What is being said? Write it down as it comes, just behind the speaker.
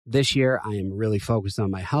This year, I am really focused on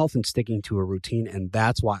my health and sticking to a routine, and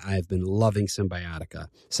that's why I've been loving Symbiotica.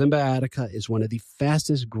 Symbiotica is one of the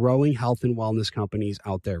fastest growing health and wellness companies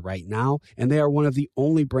out there right now, and they are one of the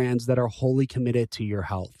only brands that are wholly committed to your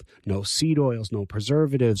health. No seed oils, no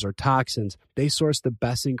preservatives or toxins. They source the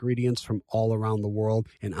best ingredients from all around the world,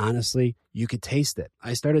 and honestly, you could taste it.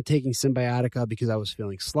 I started taking Symbiotica because I was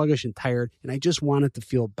feeling sluggish and tired, and I just wanted to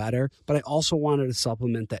feel better, but I also wanted a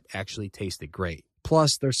supplement that actually tasted great.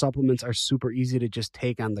 Plus, their supplements are super easy to just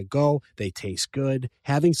take on the go. They taste good.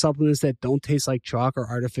 Having supplements that don't taste like chalk or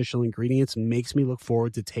artificial ingredients makes me look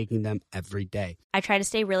forward to taking them every day. I try to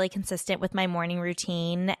stay really consistent with my morning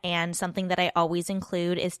routine, and something that I always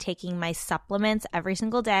include is taking my supplements every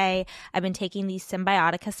single day. I've been taking these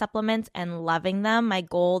Symbiotica supplements and loving them. My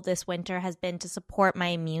goal this winter has been to support my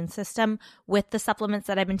immune system with the supplements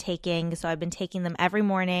that I've been taking. So I've been taking them every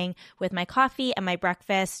morning with my coffee and my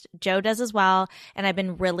breakfast. Joe does as well. And I've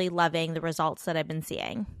been really loving the results that I've been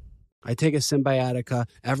seeing. I take a Symbiotica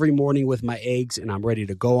every morning with my eggs, and I'm ready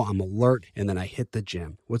to go. I'm alert, and then I hit the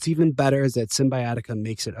gym. What's even better is that Symbiotica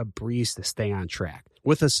makes it a breeze to stay on track.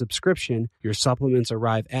 With a subscription, your supplements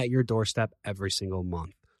arrive at your doorstep every single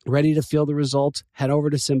month. Ready to feel the results? Head over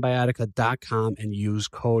to Symbiotica.com and use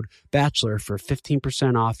code BACHELOR for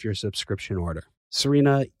 15% off your subscription order.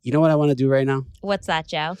 Serena, you know what I want to do right now? What's that,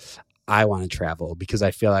 Joe? I want to travel because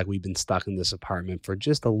I feel like we've been stuck in this apartment for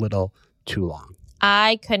just a little too long.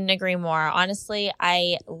 I couldn't agree more. Honestly,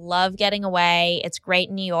 I love getting away. It's great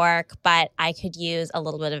in New York, but I could use a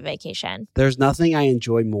little bit of vacation. There's nothing I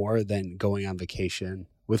enjoy more than going on vacation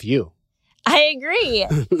with you. I agree.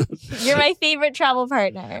 You're my favorite travel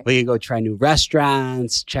partner. We can go try new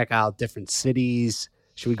restaurants, check out different cities.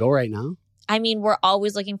 Should we go right now? I mean, we're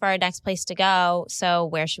always looking for our next place to go. So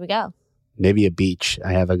where should we go? Maybe a beach.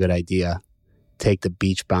 I have a good idea. Take the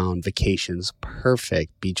Beachbound Vacations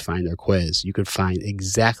Perfect Beach Finder quiz. You could find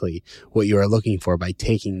exactly what you are looking for by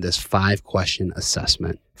taking this 5-question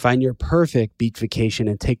assessment. Find your perfect beach vacation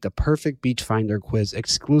and take the perfect Beach Finder quiz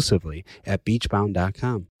exclusively at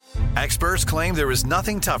beachbound.com. Experts claim there is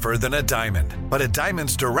nothing tougher than a diamond. But at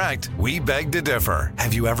Diamonds Direct, we beg to differ.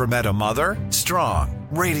 Have you ever met a mother? Strong,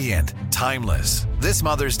 radiant, timeless. This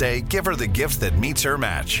Mother's Day, give her the gift that meets her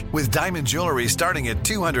match. With diamond jewelry starting at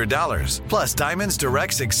 $200. Plus Diamonds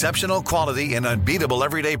Direct's exceptional quality and unbeatable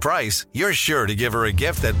everyday price, you're sure to give her a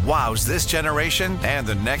gift that wows this generation and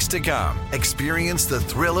the next to come. Experience the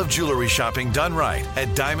thrill of jewelry shopping done right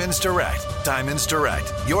at Diamonds Direct. Diamonds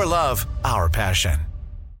Direct. Your love, our passion.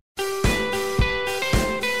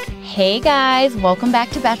 Hey guys, welcome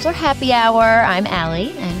back to Bachelor Happy Hour. I'm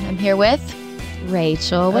Allie, and I'm here with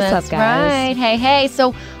Rachel. What's up, guys? Right. Hey.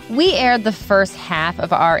 So we aired the first half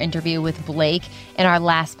of our interview with Blake in our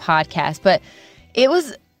last podcast, but there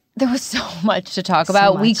was so much to talk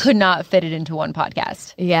about. We could not fit it into one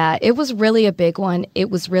podcast. Yeah, it was really a big one. It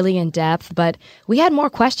was really in depth, but we had more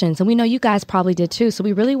questions, and we know you guys probably did too. So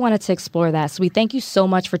we really wanted to explore that. So we thank you so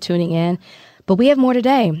much for tuning in. But we have more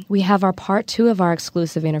today. We have our part 2 of our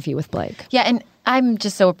exclusive interview with Blake. Yeah, and I'm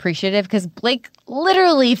just so appreciative because Blake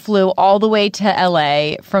literally flew all the way to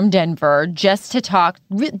LA from Denver just to talk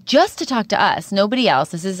to us, nobody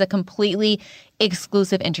else. This is a completely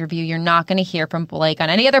exclusive interview. You're not going to hear from Blake on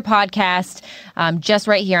any other podcast, just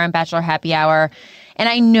right here on Bachelor Happy Hour. And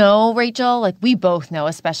I know, Rachel, like we both know,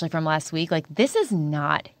 especially from last week, like this is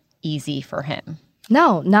not easy for him.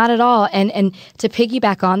 No, not at all. And to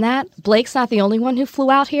piggyback on that, Blake's not the only one who flew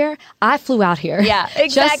out here. I flew out here. Yeah, exactly.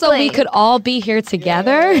 Just so we could all be here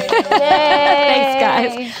together. Thanks,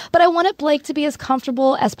 guys. But I wanted Blake to be as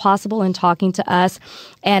comfortable as possible in talking to us.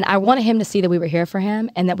 And I wanted him to see that we were here for him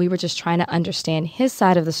and that we were just trying to understand his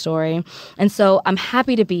side of the story. And so I'm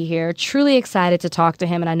happy to be here, truly excited to talk to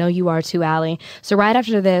him. And I know you are too, Allie. So right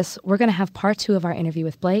after this, we're going to have part 2 of our interview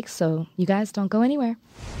with Blake. So you guys don't go anywhere.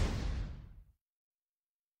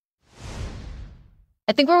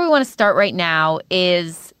 I think where we want to start right now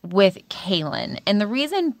is with Kaylin. And the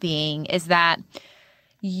reason being is that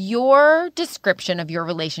your description of your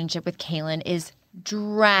relationship with Kaylin is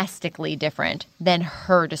drastically different than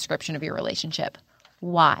her description of your relationship.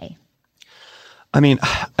 Why? I mean,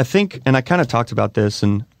 I think, and I kind of talked about this,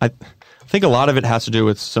 and I think a lot of it has to do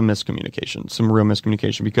with some miscommunication, some real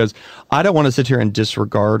miscommunication, because I don't want to sit here and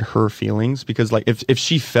disregard her feelings because, like, if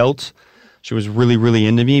she felt she was really, really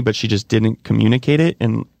into me, but she just didn't communicate it,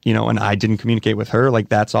 and I didn't communicate with her, like,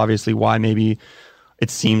 that's obviously why maybe it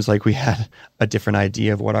seems like we had a different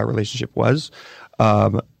idea of what our relationship was,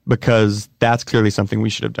 because that's clearly something we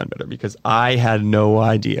should have done better, because I had no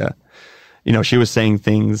idea. She was saying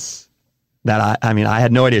things that I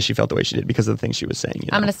had no idea she felt the way she did because of the things she was saying.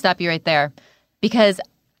 I'm going to stop you right there because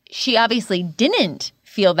she obviously didn't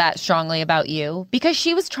feel that strongly about you because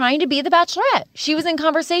she was trying to be the Bachelorette. She was in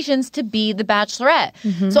conversations to be the Bachelorette.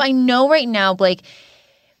 So I know right now, Blake,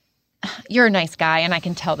 you're a nice guy, and I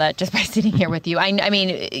can tell that just by sitting here with you. I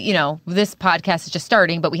mean, you know, this podcast is just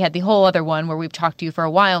starting, but we had the whole other one where we've talked to you for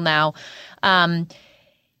a while now.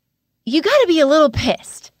 You got to be a little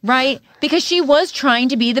pissed, right? Because she was trying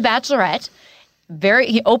to be the Bachelorette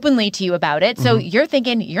very openly to you about it. So you're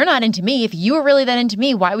thinking, you're not into me. If you were really that into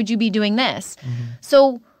me, why would you be doing this?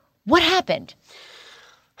 So what happened?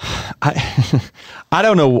 I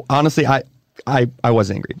don't know. Honestly, I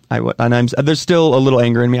was angry. There's still a little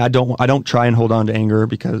anger in me. I don't try and hold on to anger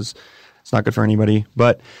because it's not good for anybody.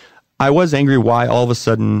 But I was angry why all of a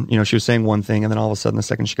sudden, you know, she was saying one thing and then all of a sudden the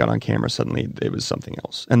second she got on camera, suddenly it was something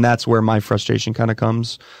else. And that's where my frustration kind of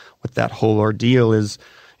comes with that whole ordeal is,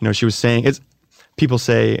 you know, she was saying, people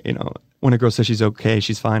say, you know, when a girl says she's okay,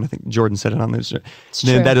 she's fine. I think Jordan said it on this.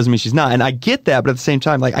 That doesn't mean she's not. And I get that, but at the same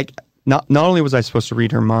time, like not only was I supposed to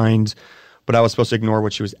read her mind, but I was supposed to ignore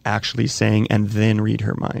what she was actually saying and then read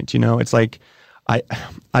her mind. You know, it's like,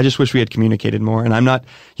 I just wish we had communicated more. And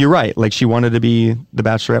you're right. Like she wanted to be the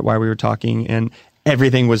Bachelorette while we were talking and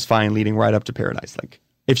everything was fine leading right up to Paradise. Like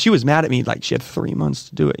if she was mad at me, like she had 3 months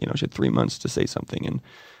to do it, you know, she had 3 months to say something and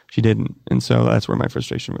she didn't. And so that's where my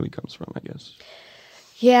frustration really comes from, I guess.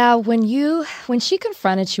 Yeah. When she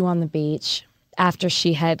confronted you on the beach after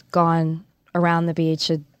she had gone around the beach,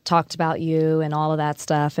 had talked about you and all of that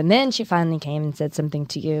stuff, and then she finally came and said something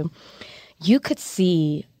to you, you could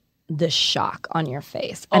see the shock on your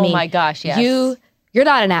face. I mean, my gosh, yes. You're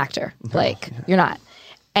not an actor, Blake. No. You're not.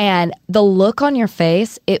 And the look on your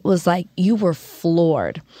face, it was like you were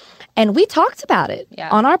floored. And we talked about it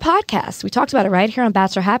on our podcast. We talked about it right here on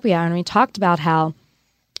Bachelor Happy Hour, and we talked about how,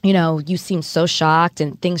 you know, you seemed so shocked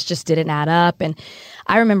and things just didn't add up. And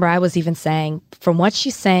I remember I was even saying, from what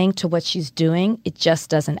she's saying to what she's doing, it just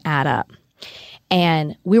doesn't add up.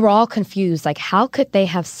 And we were all confused, like, how could they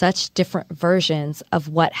have such different versions of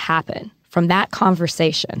what happened from that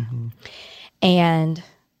conversation? And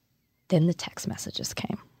then the text messages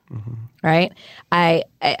came, right? I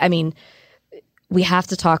mean, we have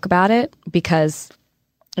to talk about it because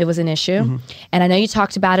it was an issue. And I know you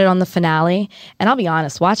talked about it on the finale. And I'll be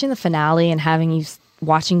honest, watching the finale and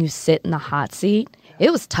watching you sit in the hot seat,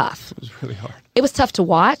 it was tough. It was really hard. It was tough to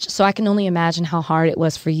watch, so I can only imagine how hard it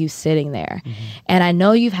was for you sitting there. And I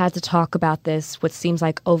know you've had to talk about this, what seems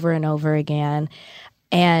like over and over again.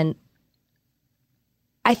 And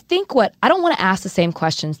I think I don't want to ask the same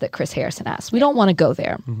questions that Chris Harrison asked. We don't want to go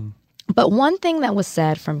there. But one thing that was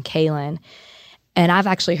said from Kaylin, and I've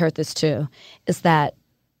actually heard this too, is that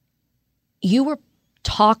you were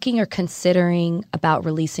talking or considering about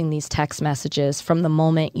releasing these text messages from the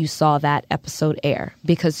moment you saw that episode air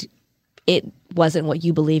because it wasn't what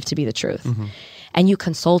you believed to be the truth. And you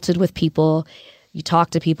consulted with people, you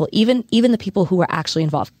talked to people, even the people who were actually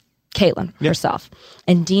involved, Caitlin herself.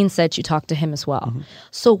 And Dean said you talked to him as well.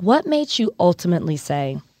 So what made you ultimately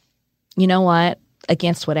say, you know what,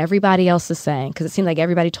 against what everybody else is saying, because it seemed like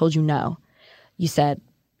everybody told you no, you said,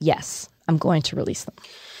 yes, I'm going to release them?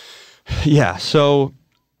 Yeah, so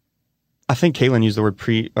I think Kaylin used the word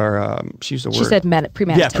she used the word... She said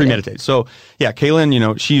premeditated. Yeah, premeditated. So, yeah, Kaylin, you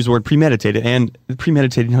know, she used the word premeditated. And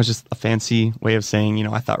premeditated, you know, is just a fancy way of saying, you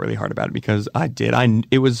know, I thought really hard about it because I did.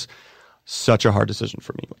 It was such a hard decision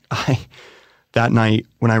for me. That night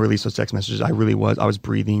when I released those text messages, I was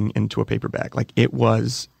breathing into a paper bag. Like, it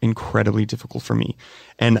was incredibly difficult for me.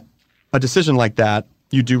 And a decision like that,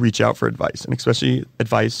 you do reach out for advice, and especially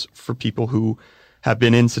advice for people who have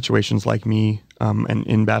been in situations like me and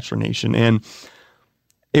in Bachelor Nation. And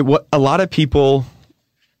a lot of people,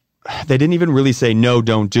 they didn't even really say, no,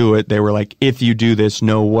 don't do it. They were like, if you do this,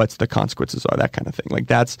 know what the consequences are, that kind of thing.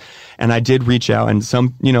 Like and I did reach out, and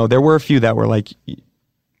some, you know, there were a few that were like,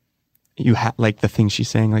 you have, like the thing she's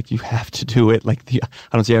saying, like, you have to do it. Like, I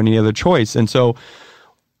don't see any other choice. And so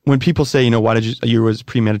when people say, you know, why did you was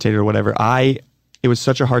premeditated or whatever, it was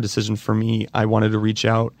such a hard decision for me. I wanted to reach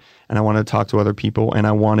out and I wanted to talk to other people, and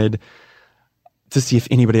I wanted to see if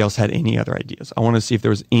anybody else had any other ideas. I wanted to see if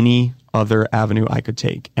there was any other avenue I could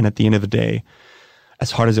take. And at the end of the day,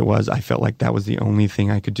 as hard as it was, I felt like that was the only thing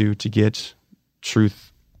I could do to get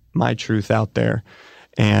my truth out there.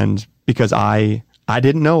 And because I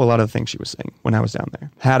didn't know a lot of the things she was saying when I was down there.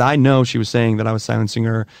 Had I known she was saying that I was silencing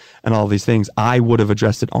her and all these things, I would have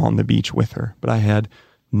addressed it on the beach with her. But I had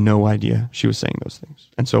no idea she was saying those things.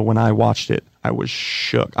 And so when I watched it, I was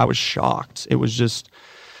shook. I was shocked. It was just,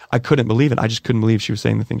 I couldn't believe it. I just couldn't believe she was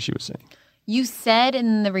saying the things she was saying. You said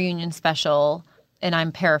in the reunion special, and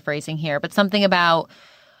I'm paraphrasing here, but something about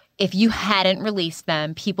if you hadn't released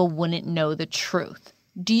them, people wouldn't know the truth.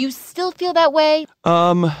 Do you still feel that way?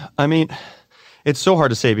 I mean, it's so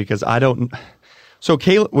hard to say because I don't. So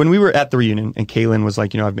when we were at the reunion and Kaylin was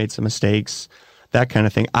like, I've made some mistakes, that kind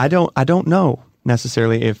of thing. I don't know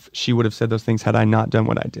necessarily if she would have said those things had I not done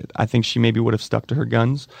what I did. I think she maybe would have stuck to her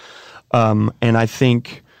guns. And I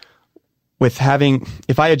think if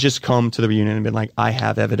I had just come to the reunion and been like, I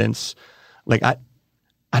have evidence, like I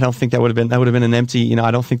don't think that would have been an empty,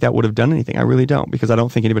 I don't think that would have done anything. I really don't, because I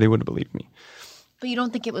don't think anybody would have believed me. But you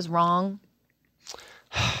don't think it was wrong?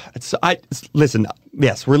 Listen,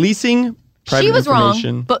 yes, releasing private she was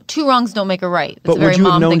information. Wrong, but two wrongs don't make a right. It's but a very would you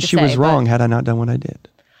have mom known thing to she say, was wrong had I not done what I did?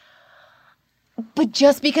 But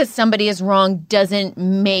just because somebody is wrong doesn't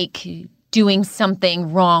make doing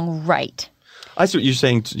something wrong right. I see what you're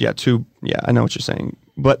saying. Yeah, I know what you're saying.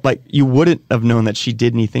 But like, you wouldn't have known that she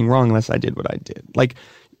did anything wrong unless I did what I did. Like,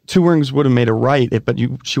 two rings would have made a right, but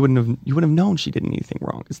you wouldn't have known she did anything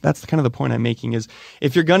wrong. That's kind of the point I'm making is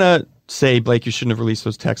if you're gonna say, Blake, you shouldn't have released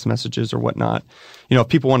those text messages or whatnot, if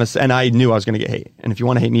people want to say, and I knew I was going to get hate, and if you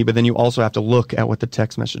want to hate me, but then you also have to look at what the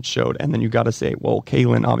text message showed, and then you got to say, well,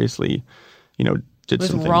 Kaylin obviously, did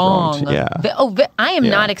something wrong. Yeah. I am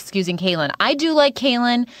not excusing Kaylin. I do like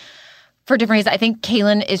Kaylin for different reasons. I think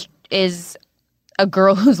Kaylin is a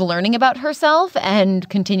girl who's learning about herself and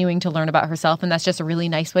continuing to learn about herself, and that's just a really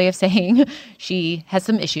nice way of saying she has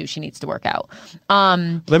some issues she needs to work out.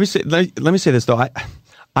 Let me say this though.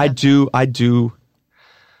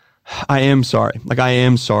 I am sorry. Like, I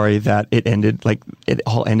am sorry that it ended. Like, it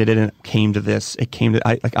all ended and it came to this.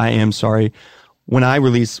 I am sorry. When I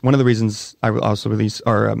released, one of the reasons I also released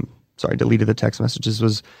deleted the text messages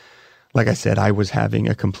was, like I said, I was having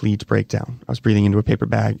a complete breakdown. I was breathing into a paper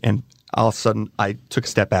bag, and all of a sudden I took a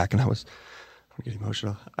step back and I'm getting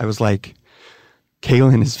emotional. I was like,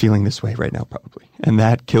 Kaylin is feeling this way right now, probably. And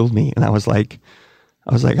that killed me. And I was like,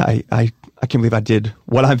 I can't believe I did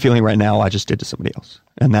what I'm feeling right now. I just did to somebody else.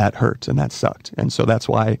 And that hurt and that sucked. And so that's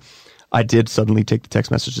why I did suddenly take the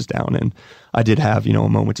text messages down, and I did have, a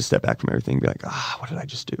moment to step back from everything and be like, what did I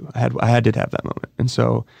just do? I did have that moment. And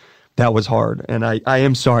so that was hard. And I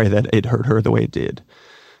am sorry that it hurt her the way it did.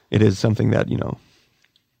 It is something that,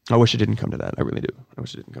 I wish it didn't come to that. I really do. I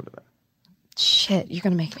wish it didn't come to that. Shit, you're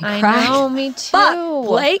going to make me cry. I know, me too. Fuck,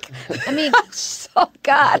 Blake. I mean, oh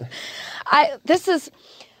God.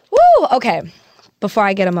 Woo, okay. Before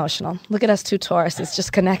I get emotional, look at us two Tauruses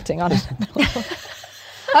just connecting on it.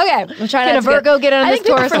 Okay, I'm trying can a Virgo get on this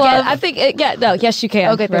Taurus love? I think, yes, you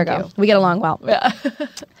can. Okay, Virgo. thank you. We get along well. Yeah.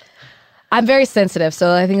 I'm very sensitive,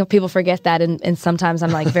 so I think people forget that, and sometimes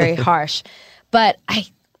I'm like very harsh. But I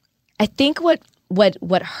think what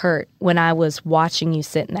hurt when I was watching you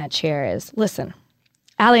sit in that chair is, listen,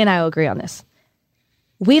 Allie and I will agree on this.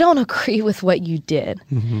 We don't agree with what you did,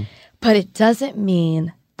 but it doesn't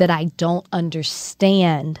mean that I don't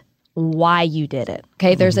understand why you did it.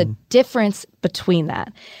 Okay, there's a difference between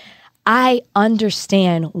that. I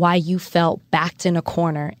understand why you felt backed in a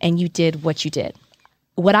corner and you did what you did.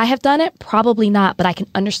 Would I have done it? Probably not, but I can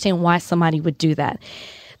understand why somebody would do that.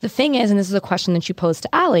 The thing is, and this is a question that you posed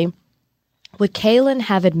to Allie, would Kaylin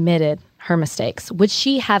have admitted her mistakes? Would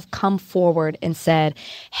she have come forward and said,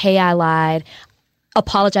 hey, I lied,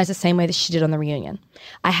 apologize the same way that she did on the reunion?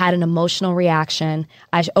 I had an emotional reaction,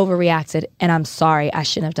 I overreacted, and I'm sorry, I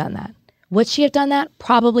shouldn't have done that. Would she have done that?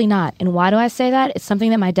 Probably not. And why do I say that? It's something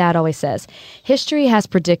that my dad always says. History has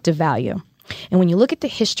predictive value. And when you look at the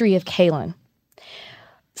history of Kaylin,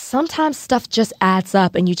 sometimes stuff just adds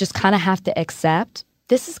up and you just kind of have to accept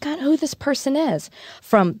this is kind of who this person is.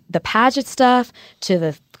 From the pageant stuff to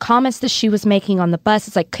the comments that she was making on the bus,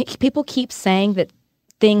 it's like people keep saying that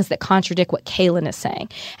things that contradict what Kaylin is saying.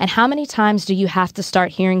 And how many times do you have to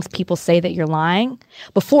start hearing people say that you're lying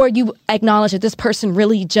before you acknowledge that this person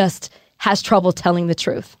really just has trouble telling the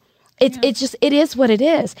truth? It is what it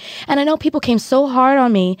is. And I know people came so hard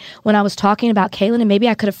on me when I was talking about Kaylin, and maybe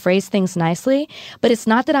I could have phrased things nicely, but it's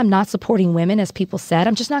not that I'm not supporting women, as people said.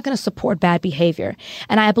 I'm just not going to support bad behavior.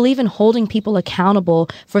 And I believe in holding people accountable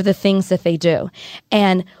for the things that they do.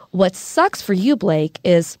 And what sucks for you, Blake,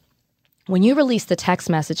 is when you released the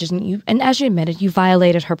text messages, and as you admitted, you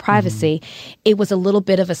violated her privacy, it was a little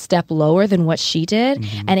bit of a step lower than what she did,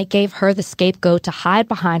 and it gave her the scapegoat to hide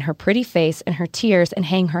behind her pretty face and her tears and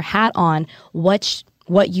hang her hat on what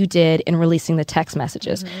you did in releasing the text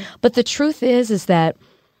messages. But the truth is that,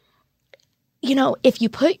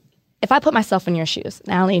 if I put myself in your shoes,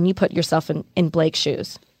 Allie, and you put yourself in Blake's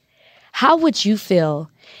shoes, how would you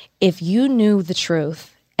feel if you knew the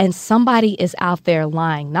truth and somebody is out there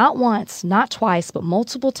lying, not once, not twice, but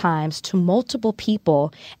multiple times to multiple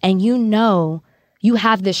people, and you know You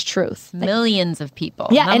have this truth. Millions of people.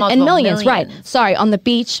 Yeah, Not and multiple, millions, right. Sorry, on the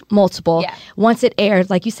beach, multiple. Yeah. Once it aired,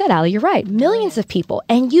 like you said, Allie, you're right. Millions of people.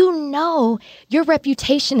 And you know your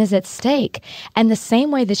reputation is at stake. And the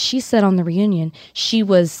same way that she said on the reunion, she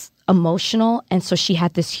was emotional, and so she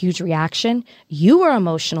had this huge reaction. You were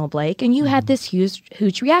emotional, Blake, and you had this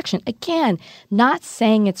huge reaction. Again, not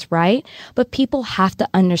saying it's right, but people have to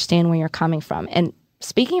understand where you're coming from. And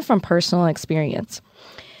speaking from personal experience,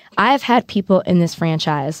 I have had people in this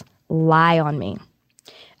franchise lie on me,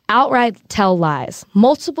 outright tell lies,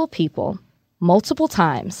 multiple people, multiple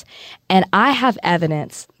times, and I have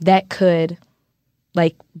evidence that could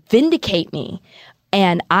vindicate me.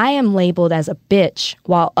 And I am labeled as a bitch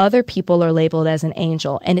while other people are labeled as an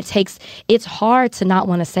angel. And it's hard to not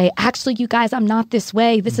want to say, actually, you guys, I'm not this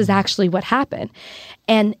way. This is actually what happened.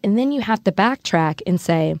 And then you have to backtrack and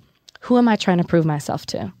say, who am I trying to prove myself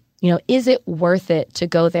to? Is it worth it to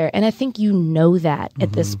go there? And I think you know that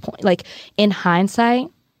at this point. Like, in hindsight,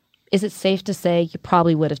 is it safe to say you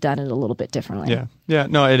probably would have done it a little bit differently? Yeah.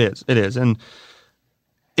 No, it is. And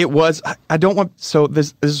it was, I don't want, so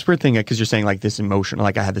this is a weird thing, because you're saying this emotional,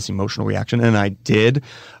 I had this emotional reaction, and I did.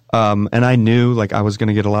 And I knew I was going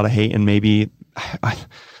to get a lot of hate, and maybe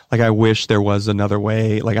I wish there was another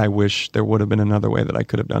way. I wish there would have been another way that I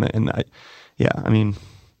could have done it. And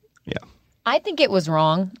I think it was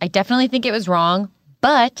wrong. I definitely think it was wrong,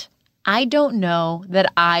 but I don't know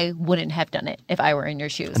that I wouldn't have done it if I were in your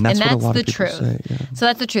shoes. And that's the truth. Say, yeah. So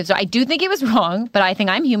that's the truth. So I do think it was wrong, but I think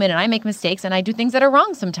I'm human and I make mistakes and I do things that are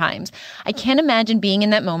wrong sometimes. I can't imagine being in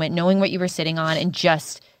that moment, knowing what you were sitting on and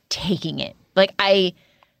just taking it. I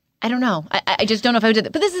don't know. I just don't know if I would do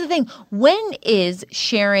that. But this is the thing. When is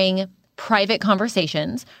sharing private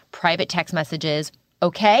conversations, private text messages,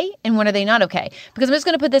 okay, and when are they not okay? Because I'm just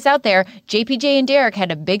going to put this out there. JPJ and Derek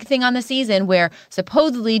had a big thing on the season where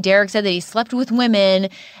supposedly Derek said that he slept with women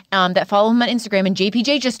that follow him on Instagram, and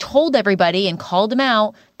JPJ just told everybody and called him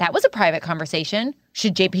out. That was a private conversation.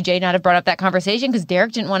 Should JPJ not have brought up that conversation? Because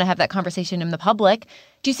Derek didn't want to have that conversation in the public.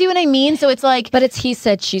 Do you see what I mean? So it's But it's he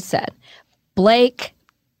said, she said. Blake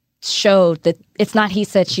showed that it's not he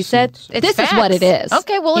said, she said. This facts. Is what it is.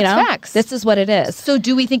 Okay, well, it's facts. This is what it is. So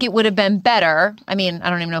do we think it would have been better? I mean,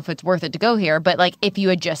 I don't even know if it's worth it to go here, but if you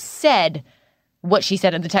had just said what she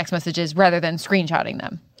said in the text messages rather than screenshotting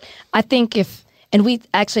them. I think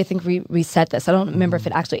we said this. I don't remember if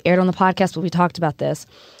it actually aired on the podcast, but we talked about this.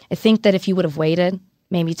 I think that if you would have waited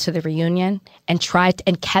maybe to the reunion and tried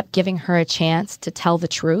and kept giving her a chance to tell the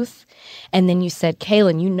truth, and then you said,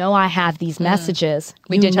 Kaylin, I have these messages.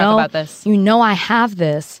 We did talk about this. I have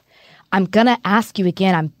this. I'm going to ask you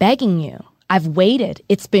again. I'm begging you. I've waited.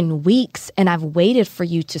 It's been weeks, and I've waited for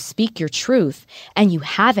you to speak your truth, and you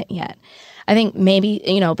haven't yet. I think maybe,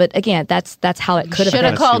 but again, that's how it could have been. Should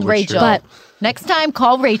have called Rachel. But next time,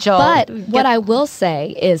 call Rachel. But what I will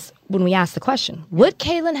say is, when we ask the question, would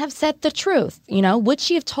Kaylin have said the truth? Would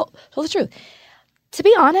she have told the truth? To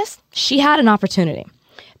be honest, she had an opportunity.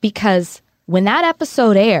 Because when that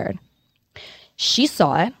episode aired, she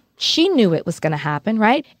saw it. She knew it was going to happen,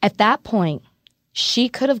 right? At that point, she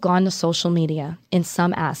could have gone to social media in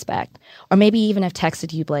some aspect, or maybe even have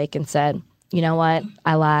texted you, Blake, and said, you know what?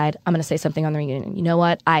 I lied. I'm going to say something on the reunion. You know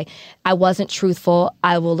what? I wasn't truthful.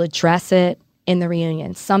 I will address it in the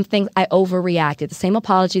reunion. Some things I overreacted. The same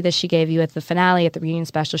apology that she gave you at the finale, at the reunion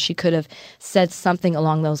special, she could have said something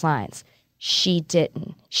along those lines. She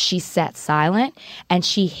didn't. She sat silent, and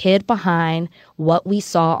she hid behind what we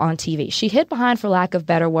saw on TV. She hid behind, for lack of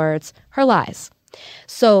better words, her lies.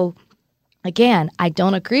 So, again, I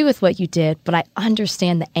don't agree with what you did, but I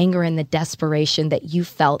understand the anger and the desperation that you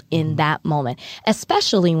felt in that moment,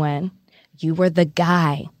 especially when you were the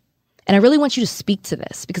guy. And I really want you to speak to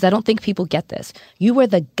this, because I don't think people get this. You were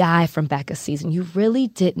the guy from Becca's season. You really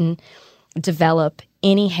didn't develop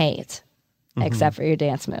any hate. Except for your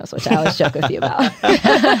dance moves, which I always joke with you about.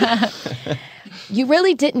 You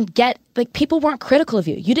really didn't get, people weren't critical of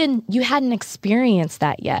you. You hadn't experienced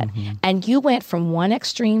that yet. And you went from one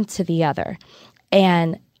extreme to the other.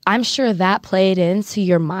 And I'm sure that played into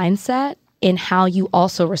your mindset in how you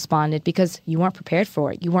also responded, because you weren't prepared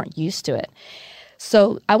for it. You weren't used to it.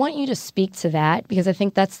 So I want you to speak to that, because I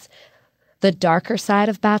think that's the darker side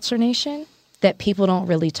of Bachelor Nation that people don't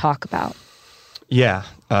really talk about. Yeah.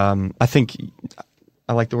 I think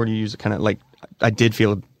I like the word you use, kind of I did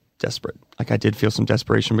feel desperate. I did feel some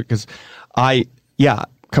desperation, because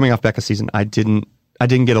coming off Becca's season, I didn't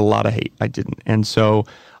get a lot of hate. I didn't. And so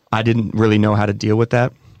I didn't really know how to deal with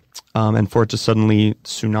that. And for it to suddenly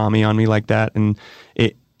tsunami on me like that, and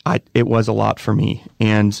it was a lot for me.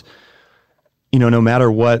 And, no matter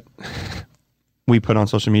what, we put on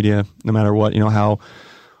social media, no matter what, how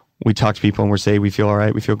we talk to people and we say we feel all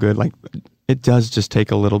right, we feel good. Like it does just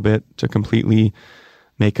take a little bit to completely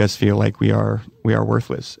make us feel like we are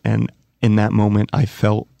worthless. And in that moment, I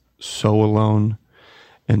felt so alone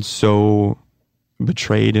and so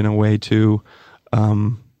betrayed in a way too.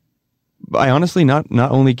 I honestly, not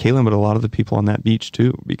only Kaylin, but a lot of the people on that beach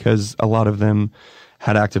too, because a lot of them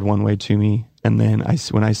had acted one way to me. And then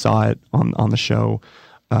when I saw it on the show,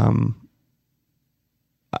 I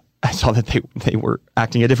saw that they were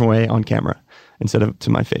acting a different way on camera instead of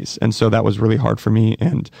to my face. And so that was really hard for me.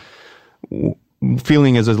 And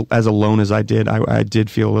feeling as alone as I did, I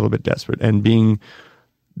did feel a little bit desperate. And being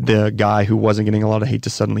the guy who wasn't getting a lot of hate to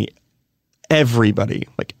suddenly everybody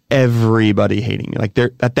hating me. Like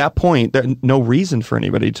at that point, there's no reason for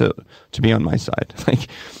anybody to be on my side. Like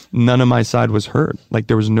none of my side was heard. Like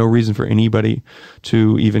there was no reason for anybody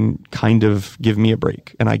to even kind of give me a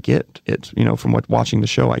break. And I get it, from watching the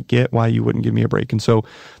show, I get why you wouldn't give me a break. And so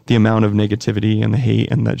the amount of negativity and the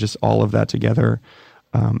hate and just all of that together,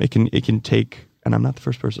 it can take, and I'm not the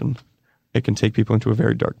first person, it can take people into a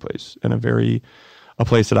very dark place and a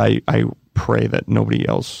place that I pray that nobody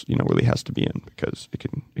else, really has to be in, because it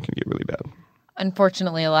can get really bad.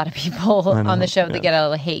 Unfortunately, a lot of people on the show that get a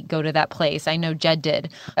lot of hate go to that place. I know Jed did.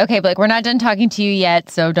 Okay, Blake, we're not done talking to you yet,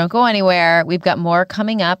 so don't go anywhere. We've got more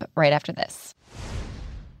coming up right after this.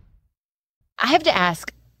 I have to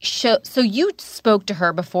ask, so you spoke to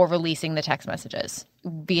her before releasing the text messages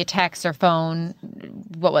via text or phone.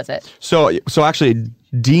 What was it? So actually,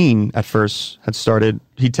 Dean at first had started.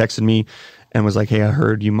 He texted me and was like, "Hey, I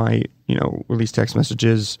heard you might, release text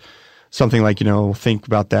messages. Something like, think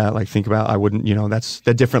about that. Like, think about, I wouldn't, that's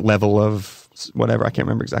a different level of whatever. I can't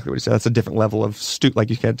remember exactly what he said. That's a different level of like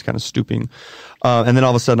you said, kind of stooping." And then all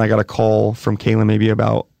of a sudden, I got a call from Kaylin maybe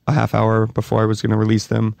about a half hour before I was going to release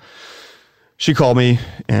them. She called me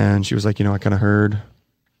and she was like, I kind of heard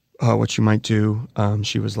what you might do.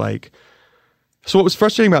 She was like, so what was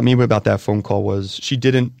frustrating about me about that phone call was she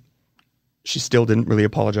still didn't really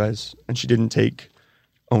apologize, and she didn't take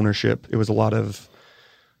ownership. It was a lot of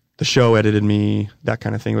the show edited me, that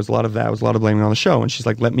kind of thing. It was a lot of that. It was a lot of blaming on the show. And she's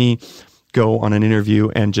like, let me go on an interview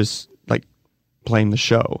and just like blame the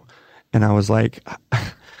show. And I was like,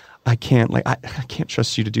 I can't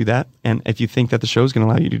trust you to do that. And if you think that the show is going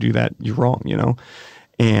to allow you to do that, you're wrong,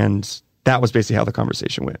 And that was basically how the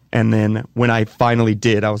conversation went. And then when I finally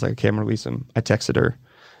did, I was like, okay, I'm going to release him. I texted her.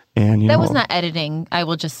 And that was not editing, I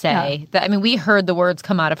will just say. Yeah. We heard the words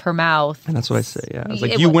come out of her mouth. And that's what I say, yeah. I was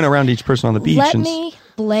like, went around each person on the beach. Let me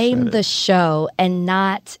blame the show and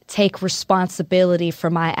not take responsibility for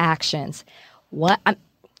my actions.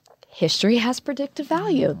 History has predictive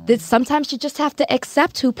value. That sometimes you just have to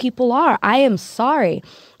accept who people are. I am sorry.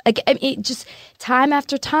 It just time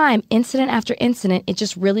after time, incident after incident, it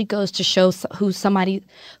just really goes to show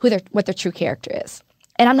what their true character is.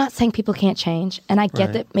 And I'm not saying people can't change, and I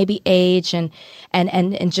get that maybe age and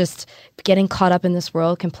just getting caught up in this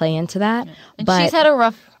world can play into that. Yeah. And but she's had a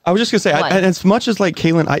rough. I was just gonna say, and as much as like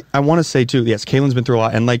Kaylin, I want to say too, yes, Kaylin's been through a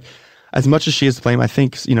lot, and like as much as she is to blame, I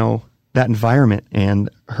think that environment and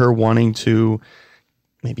her wanting to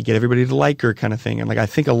maybe get everybody to like her kind of thing, and like I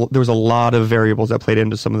think there was a lot of variables that played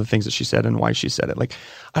into some of the things that she said and why she said it. Like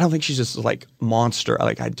I don't think she's just like monster.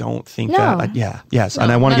 Like I don't think that. Yes,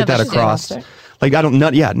 and I want to get that across. Like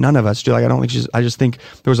none of us do. Like I don't think I just think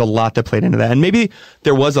there was a lot that played into that, and maybe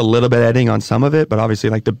there was a little bit of editing on some of it, but obviously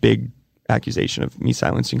like the big accusation of me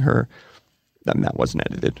silencing her, that wasn't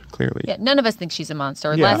edited clearly. Yeah, none of us think she's a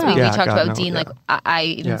monster. Yeah. Last week we talked about Dean. Yeah. Like I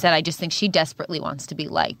even said, I just think she desperately wants to be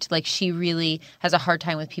liked. Like she really has a hard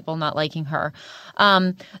time with people not liking her.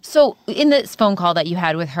 So in this phone call that you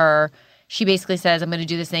had with her, she basically says, I'm going to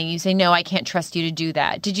do this thing. You say, no, I can't trust you to do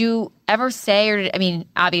that. Did you ever say,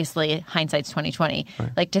 obviously hindsight's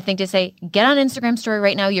 20/20, right. To say, get on Instagram story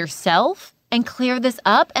right now yourself and clear this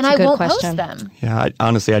up, and I won't post them. Yeah,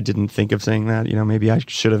 honestly, I didn't think of saying that. Maybe I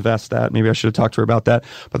should have asked that. Maybe I should have talked to her about that.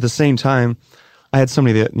 But at the same time, I had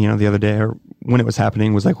somebody that, the other day or when it was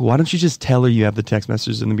happening was like, well, why don't you just tell her you have the text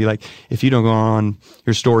messages and then be like, if you don't go on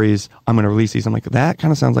your stories, I'm going to release these. I'm like, that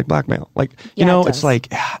kind of sounds like blackmail. Like, it's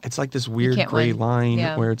like this weird gray line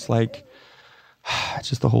where it's like, it's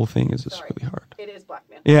just the whole thing is just really hard. It is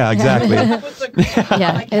blackmail. Yeah, exactly.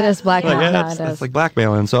 It is blackmail. It's like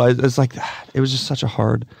blackmail. And so it's like, it was just such a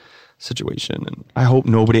hard situation. And I hope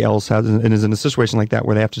nobody else is in a situation like that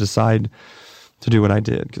where they have to decide to do what I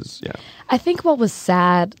did, because I think what was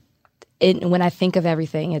sad when I think of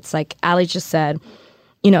everything, it's like Ali just said,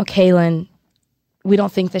 Kaylin, we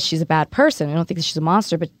don't think that she's a bad person. We don't think that she's a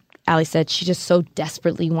monster, but Ali said she just so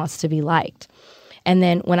desperately wants to be liked. And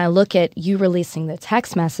then when I look at you releasing the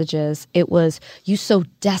text messages, it was you so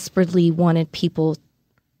desperately wanted people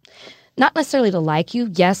not necessarily to like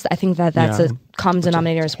you. Yes, I think that that's a common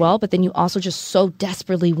denominator as well. But then you also just so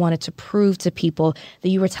desperately wanted to prove to people that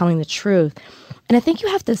you were telling the truth. And I think you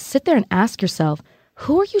have to sit there and ask yourself,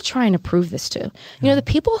 who are you trying to prove this to? You know, the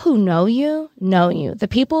people who know you, know you. The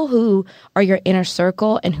people who are your inner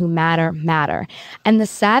circle and who matter, matter. And the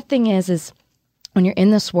sad thing is when you're in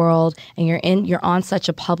this world and you're on such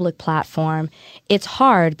a public platform, it's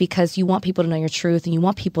hard because you want people to know your truth and you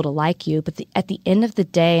want people to like you. But at the end of the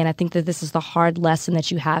day, and I think that this is the hard lesson that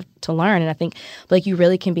you have to learn, and I think like you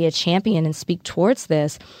really can be a champion and speak towards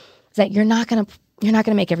this, is that you're not going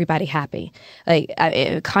to make everybody happy. Like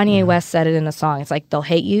Kanye West said it in a song. It's like they'll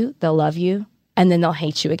hate you, they'll love you, and then they'll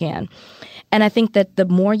hate you again. And I think that the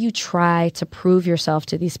more you try to prove yourself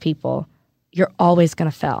to these people, you're always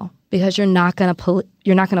going to fail because you're not going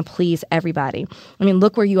to please everybody. I mean,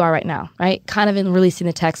 look where you are right now, right? Kind of in releasing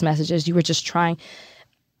the text messages, you were just trying.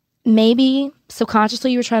 Maybe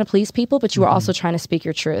subconsciously you were trying to please people, but you were also trying to speak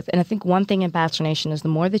your truth. And I think one thing in Bachelor Nation is the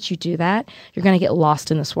more that you do that, you're going to get lost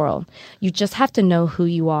in this world. You just have to know who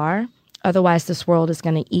you are. Otherwise, this world is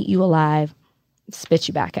going to eat you alive, spit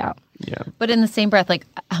you back out. Yeah. But in the same breath, like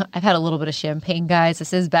I've had a little bit of champagne, guys.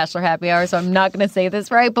 This is Bachelor Happy Hour, so I'm not going to say this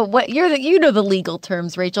right. But what you know the legal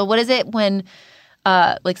terms, Rachel. What is it when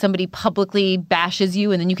like somebody publicly bashes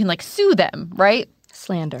you and then you can like sue them, right?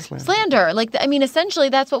 Slander. Like, I mean, essentially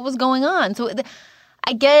that's what was going on. So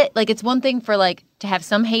I get like it's one thing for like to have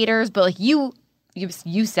some haters, but like you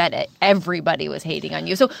said it. Everybody was hating on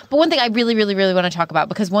you. So, but one thing I really, really, really want to talk about,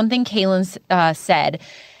 because one thing Kaylin said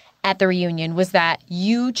at the reunion was that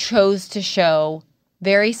you chose to show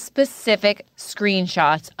very specific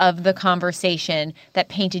screenshots of the conversation that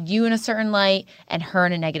painted you in a certain light and her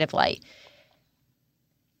in a negative light.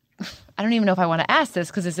 I don't even know if I want to ask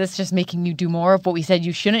this because is this just making you do more of what we said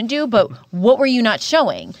you shouldn't do? But what were you not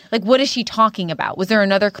showing? Like, what is she talking about? Was there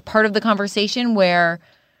another part of the conversation where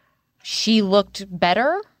she looked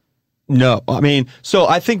better? No. I mean, so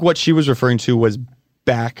I think what she was referring to was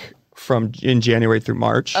back from in January through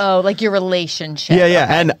March. Oh, like your relationship. Yeah, yeah.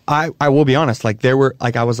 Okay. And I will be honest, like there were,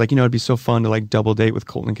 like I was like, you know, it'd be so fun to like double date with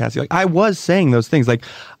Colton and Cassie. Like I was saying those things, like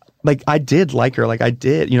I did like her, like I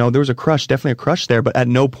did, you know, there was a crush, definitely a crush there, but at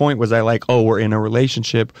no point was I like, oh, we're in a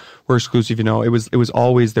relationship, we're exclusive, you know. There was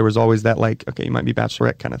always that like, okay, you might be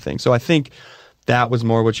bachelorette kind of thing. So I think that was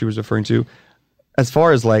more what she was referring to. As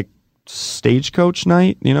far as like stagecoach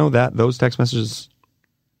night, you know, those text messages,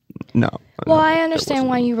 no. Well, I understand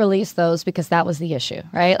why you released those because that was the issue,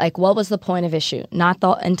 right? Like, what was the point of issue? Not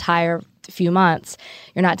the entire few months.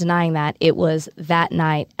 You're not denying that. It was that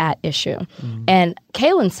night at issue. Mm-hmm. And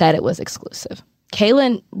Kaylin said it was exclusive.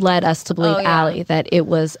 Kaylin led us to believe, Allie, that it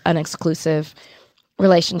was an exclusive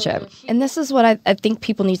relationship. And this is what I think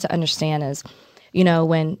people need to understand is, you know,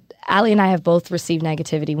 when Allie and I have both received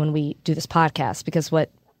negativity when we do this podcast, because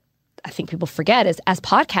what I think people forget is as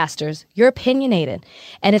podcasters, you're opinionated.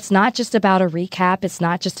 And it's not just about a recap. It's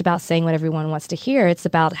not just about saying what everyone wants to hear. It's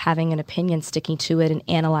about having an opinion, sticking to it, and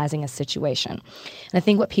analyzing a situation. And I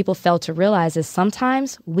think what people fail to realize is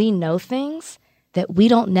sometimes we know things that we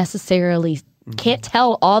don't necessarily can't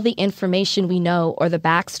tell all the information we know or the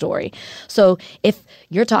backstory. So if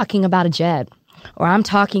you're talking about a Jed or I'm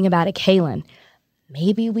talking about a Kaylin,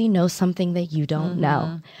 maybe we know something that you don't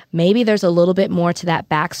know. Maybe there's a little bit more to that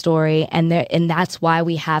backstory, and that's why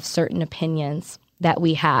we have certain opinions that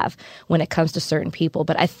we have when it comes to certain people.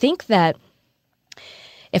 But I think that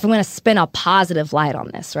if I'm going to spin a positive light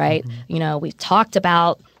on this, right? You know, we've talked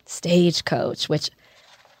about Stagecoach, which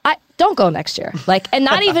I don't go next year. Like, and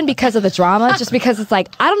not even because of the drama, just because it's like,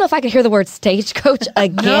 I don't know if I could hear the word Stagecoach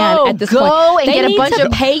again at this point. And they get need a bunch to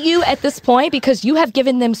of pay you at this point because you have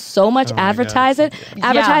given them so much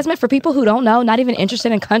advertisement for people who don't know, not even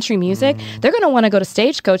interested in country music. They're going to want to go to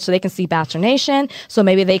Stagecoach so they can see Bachelor Nation, so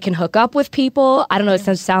maybe they can hook up with people. I don't know,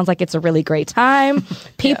 it sounds like it's a really great time.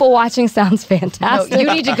 People watching sounds fantastic. No,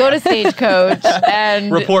 you need to go to Stagecoach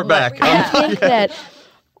and report back. I think that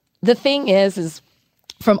the thing is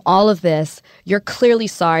from all of this, you're clearly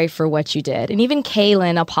sorry for what you did. And even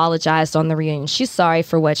Kaylin apologized on the reunion. She's sorry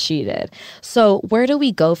for what she did. So where do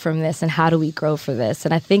we go from this and how do we grow for this?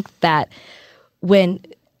 And I think that when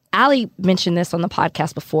Allie mentioned this on the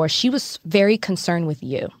podcast before, she was very concerned with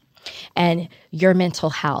you and your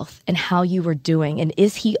mental health and how you were doing. And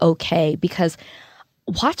is he okay? Because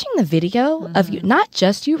watching the video of you, not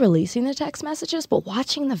just you releasing the text messages, but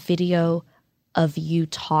watching the video of you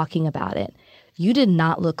talking about it, you did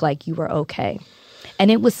not look like you were okay. And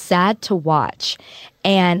it was sad to watch.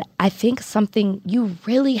 And I think you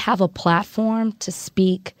really have a platform to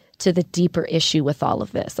speak to the deeper issue with all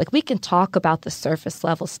of this. Like, we can talk about the surface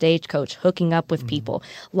level stagecoach, hooking up with people,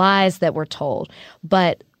 lies that were told,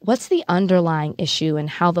 but what's the underlying issue and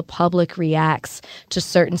how the public reacts to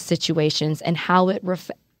certain situations and how it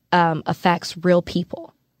affects real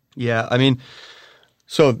people? Yeah, I mean,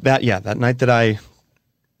 so that night that I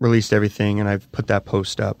released everything and I put that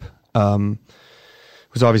post up, it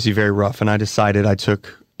was obviously very rough. And I decided I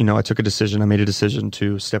made a decision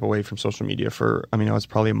to step away from social media for, it was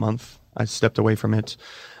probably a month. I stepped away from it.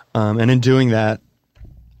 And in doing that,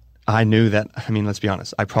 I knew that, let's be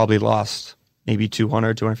honest, I probably lost maybe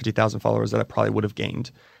 250,000 followers that I probably would have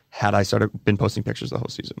gained had I been posting pictures the whole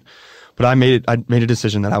season. But I made a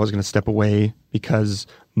decision that I was going to step away because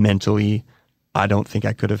mentally, I don't think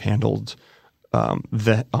I could have handled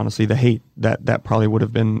the hate that probably would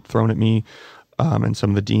have been thrown at me, and some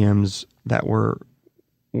of the DMs that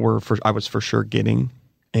I was for sure getting.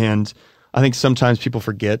 And I think sometimes people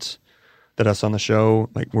forget that us on the show,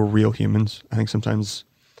 like, we're real humans. I think sometimes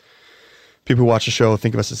people who watch the show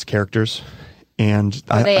think of us as characters. And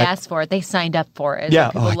they asked for it. They signed up for it. Yeah.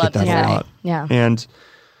 People I love get that a lot. Yeah. And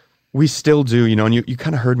we still do, and you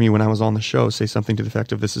kind of heard me when I was on the show say something to the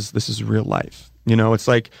effect of this is real life. It's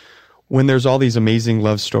like when there's all these amazing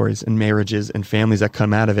love stories and marriages and families that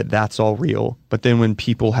come out of it, that's all real. But then when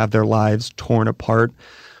people have their lives torn apart,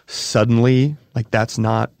 suddenly, like, that's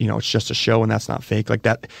not, it's just a show and that's not fake. Like,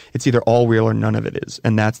 that, it's either all real or none of it is.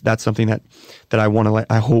 And that's something that I want to,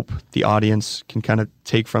 I hope the audience can kind of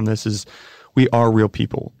take from this is we are real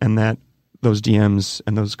people, and that those DMs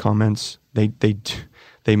and those comments, they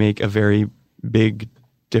make a very big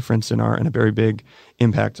difference and a very big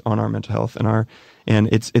impact on our mental health and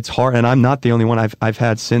it's hard. And I'm not the only one. I've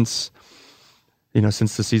had since the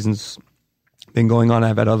season's been going on,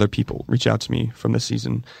 I've had other people reach out to me from this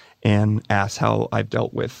season and ask how I've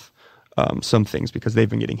dealt with some things because they've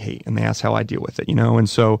been getting hate, and they ask how I deal with it, and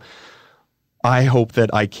so I hope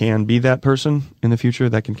that I can be that person in the future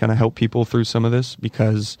that can kind of help people through some of this,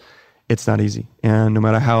 because it's not easy. And no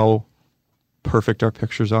matter how perfect our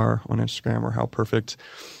pictures are on Instagram or how perfect,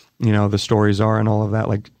 the stories are and all of that,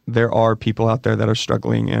 like, there are people out there that are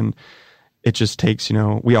struggling, and it just takes,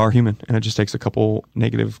 we are human, and it just takes a couple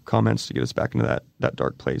negative comments to get us back into that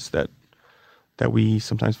dark place that we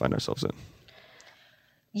sometimes find ourselves in.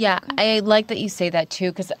 Yeah, I like that you say that too,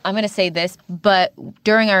 because I'm going to say this, but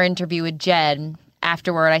during our interview with Jed,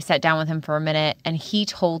 afterward, I sat down with him for a minute, and he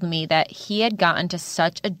told me that he had gotten to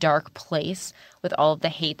such a dark place with all of the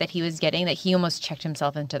hate that he was getting that he almost checked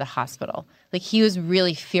himself into the hospital. Like, he was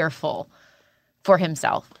really fearful for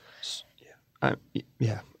himself.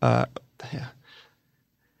 Yeah.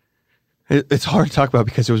 It's hard to talk about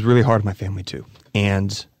because it was really hard on my family too.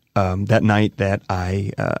 And that night that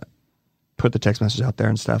I put the text message out there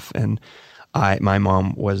and stuff, and my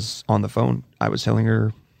mom was on the phone. I was telling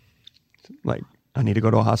her, like, I need to go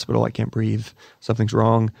to a hospital. I can't breathe. Something's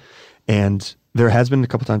wrong. And there has been a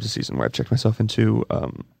couple times this season where I've checked myself into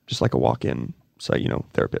just like a walk-in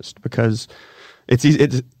therapist, because it's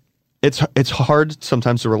easy. It's hard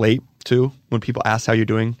sometimes to relate to when people ask how you're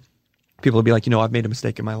doing. People will be like, I've made a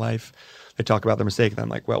mistake in my life. They talk about their mistake, and I'm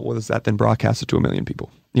like, well, what is that then broadcasted to a million people?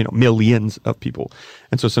 Millions of people.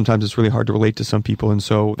 And so sometimes it's really hard to relate to some people. And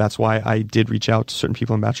so that's why I did reach out to certain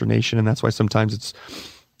people in Bachelor Nation. And that's why sometimes it's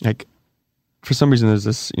like, for some reason, there's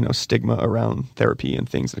this, stigma around therapy and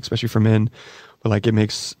things, especially for men. But like, it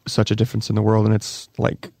makes such a difference in the world. And it's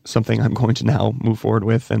like something I'm going to now move forward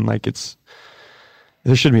with. And like,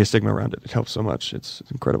 there shouldn't be a stigma around it. It helps so much. It's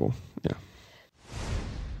incredible. Yeah.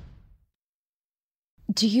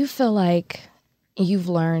 Do you feel like you've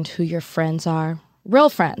learned who your friends are? Real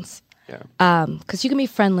friends. Yeah. Because you can be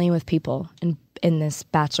friendly with people in this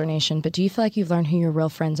Bachelor Nation, but do you feel like you've learned who your real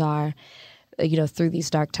friends are, through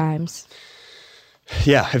these dark times?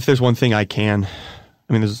 Yeah. If there's one thing I can,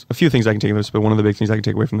 there's a few things I can take from this, but one of the big things I can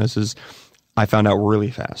take away from this is I found out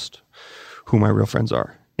really fast who my real friends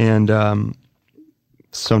are. And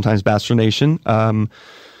sometimes Bachelor Nation,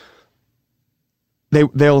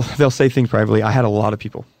 they'll say things privately. I had a lot of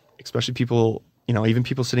people, especially people, even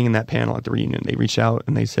people sitting in that panel at the reunion, they reached out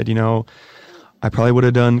and they said, I probably would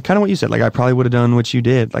have done kind of what you said. Like, I probably would have done what you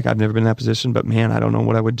did. Like, I've never been in that position, but man, I don't know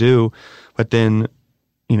what I would do. But then,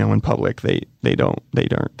 in public, they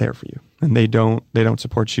aren't there for you, and they don't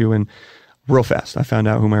support you. And real fast, I found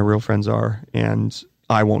out who my real friends are, and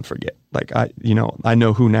I won't forget. Like, I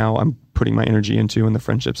know who now I'm putting my energy into, and the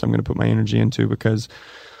friendships I'm going to put my energy into, because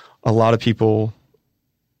a lot of people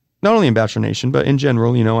not only in Bachelor Nation, but in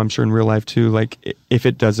general, you know, I'm sure in real life too, like if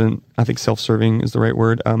it doesn't, I think self-serving is the right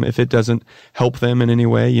word. If it doesn't help them in any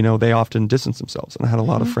way, you know, they often distance themselves. And I had a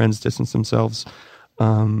lot of friends distance themselves.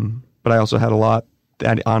 But I also had a lot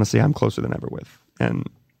that honestly I'm closer than ever with. And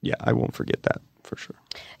yeah, I won't forget that for sure.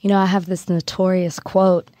 You know, I have this notorious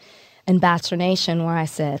quote in Bachelor Nation where I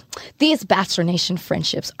said, these Bachelor Nation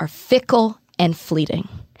friendships are fickle and fleeting.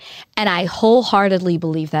 And I wholeheartedly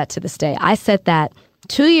believe that to this day. I said that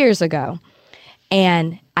 2 years ago,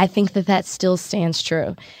 and I think that that still stands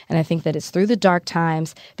true. And I think that it's through the dark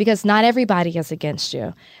times, because not everybody is against you.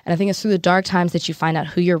 And I think it's through the dark times that you find out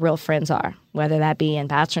who your real friends are, whether that be in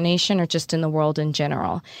Bachelor Nation or just in the world in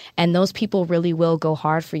general. And those people really will go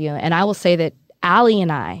hard for you. And I will say that Allie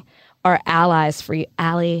and I are allies for you.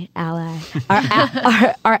 Are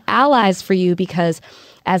allies for you, because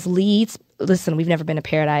as leads, listen, we've never been to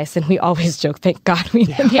Paradise, and we always joke, thank God we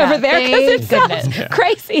never there, because it sounds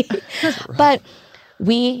crazy. But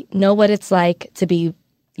we know what it's like to be,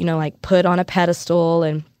 you know, like put on a pedestal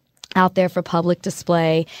and out there for public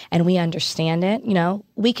display, and we understand it. You know,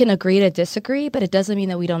 we can agree to disagree, but it doesn't mean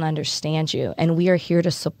that we don't understand you. And we are here to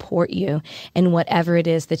support you in whatever it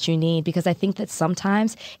is that you need, because I think that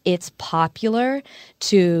sometimes it's popular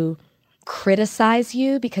to criticize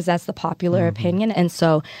you because that's the popular opinion. And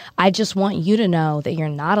so I just want you to know that you're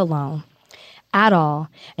not alone at all,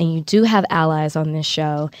 and you do have allies on this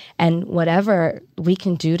show, and whatever we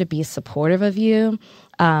can do to be supportive of you,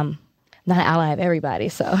 not an ally of everybody,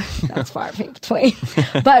 so that's far between.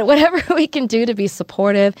 But whatever we can do to be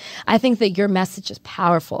supportive, I think that your message is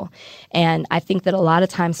powerful. And I think that a lot of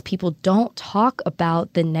times people don't talk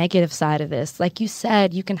about the negative side of this. Like you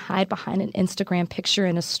said, you can hide behind an Instagram picture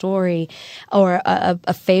in a story or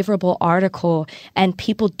a favorable article, and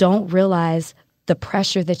people don't realize the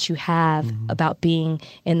pressure that you have about being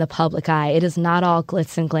in the public eye. It is not all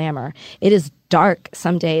glitz and glamour. It is dark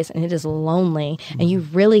some days, and it is lonely, and you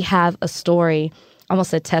really have a story,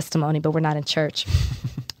 almost a testimony, but we're not in church,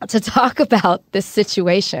 to talk about this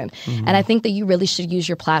situation. And I think that you really should use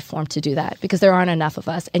your platform to do that, because there aren't enough of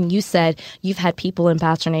us. And you said you've had people in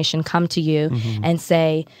Bachelor Nation come to you and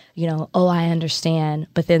say, you know, oh, I understand,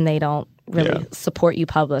 but then they don't really support you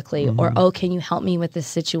publicly, or, oh, can you help me with this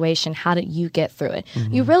situation? How did you get through it?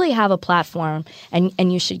 You really have a platform,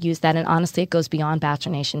 and you should use that. And honestly, it goes beyond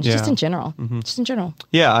Bachelor Nation, just in general. Just in general.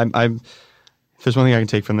 Yeah, if there's one thing I can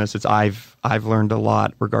take from this, it's I've learned a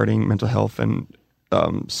lot regarding mental health and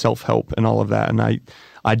self-help and all of that. And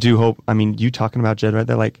I do hope, I mean, you talking about Jed right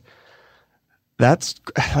there, like, that's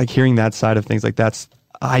like hearing that side of things, like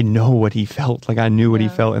I know what he felt. Like I knew what he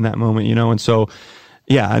felt in that moment, you know? And so,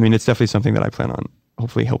 yeah, I mean, it's definitely something that I plan on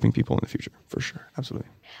hopefully helping people in the future, for sure. Absolutely.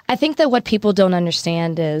 I think that what people don't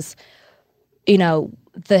understand is, you know,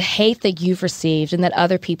 the hate that you've received and that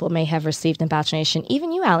other people may have received in Bachelor Nation.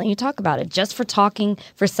 Even you, Alan, you talk about it, just for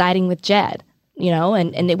siding with Jed. You know,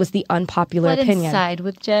 and it was the unpopular opinion. I didn't side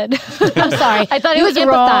with Jed. I'm sorry. I thought it was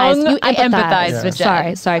wrong. You empathized with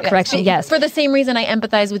Jed. Sorry, correction, yes. For the same reason I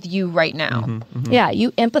empathize with you right now. Yeah,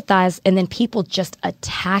 you empathize, and then people just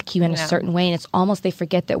attack you in a certain way, and it's almost they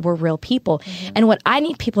forget that we're real people. And what I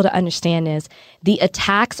need people to understand is the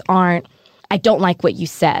attacks aren't, I don't like what you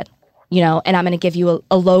said. You know, and I'm going to give you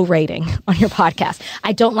a low rating on your podcast.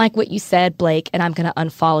 I don't like what you said, Blake, and I'm going to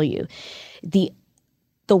unfollow you.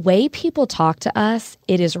 The way people talk to us,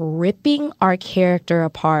 it is ripping our character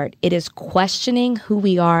apart. It is questioning who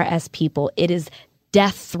we are as people. It is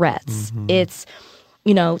death threats. It's,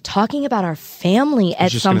 you know, talking about our family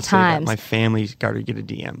at some times. My family got to get a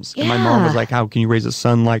DMs. And my mom was like, how can you raise a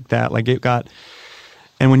son like that? Like it got,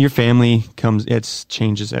 and when your family comes, it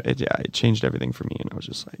changed everything for me. And I was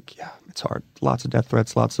just like, yeah, it's hard. Lots of death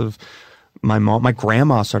threats, lots of, my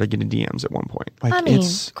grandma started getting DMs at one point. Like, I mean,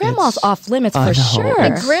 grandma's off limits for sure.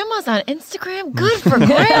 And grandma's on Instagram? Good for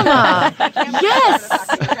grandma. Yes.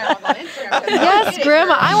 Yes,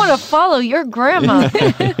 grandma. I want to follow your grandma.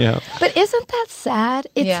 But isn't that sad?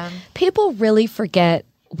 People really forget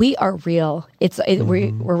we are real.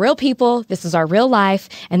 We're real people. This is our real life,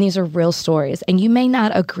 and these are real stories. And you may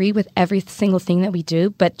not agree with every single thing that we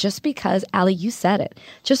do, but just because, Allie, you said it,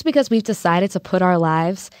 just because we've decided to put our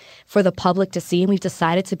lives for the public to see, and we've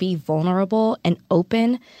decided to be vulnerable and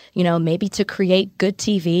open, you know, maybe to create good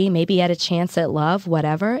TV, maybe at a chance at love,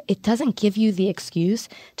 whatever, it doesn't give you the excuse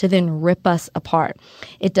to then rip us apart.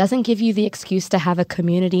 It doesn't give you the excuse to have a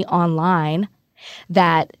community online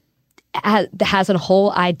that has a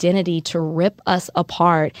whole identity to rip us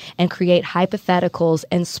apart and create hypotheticals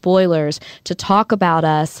and spoilers to talk about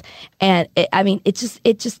us. And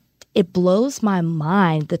it blows my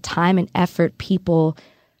mind the time and effort people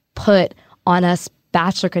put on us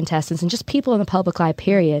Bachelor contestants and just people in the public eye,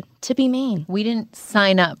 period, to be mean. We didn't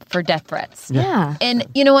sign up for death threats. Yeah. And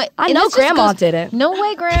you know what? I know Grandma didn't. No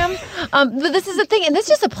way, Graham. But this is the thing, and this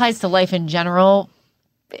just applies to life in general.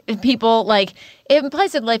 People, like, it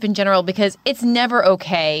applies to life in general because it's never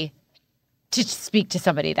okay to speak to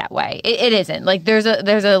somebody that way. It isn't. Like, there's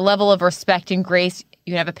a level of respect and grace.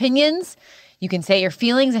 You can have opinions. You can say your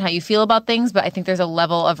feelings and how you feel about things, but I think there's a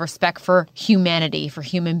level of respect for humanity, for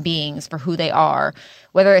human beings, for who they are,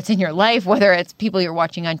 whether it's in your life, whether it's people you're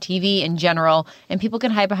watching on TV in general. And people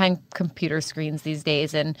can hide behind computer screens these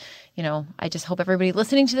days. And, you know, I just hope everybody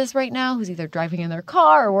listening to this right now who's either driving in their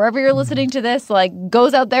car or wherever you're listening to this, like,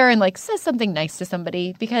 goes out there and, like, says something nice to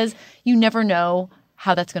somebody, because you never know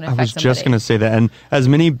how that's going to affect somebody. I was just going to say that. And as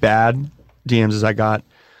many bad DMs as I got,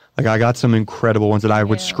 like, I got some incredible ones that I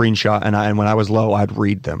would screenshot, and when I was low, I'd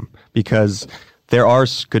read them, because there are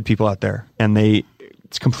good people out there, and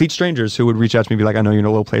it's complete strangers who would reach out to me and be like, I know you're in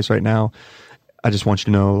a low place right now. I just want you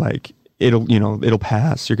to know, like, it'll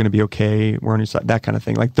pass. You're going to be okay. We're on your side. That kind of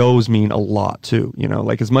thing. Like, those mean a lot too, you know,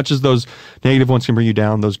 like, as much as those negative ones can bring you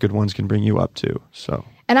down, those good ones can bring you up too. So,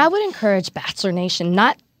 and I would encourage Bachelor Nation,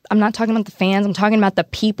 I'm not talking about the fans. I'm talking about the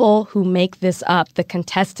people who make this up, the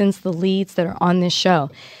contestants, the leads that are on this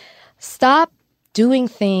show. Stop doing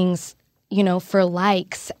things, you know, for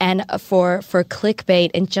likes and for clickbait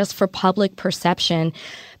and just for public perception,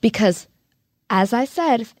 because, as I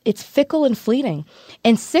said, it's fickle and fleeting.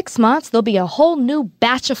 In 6 months, there'll be a whole new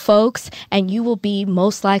batch of folks, and you will be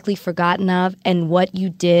most likely forgotten of, and what you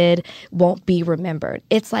did won't be remembered.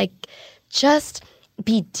 It's like, just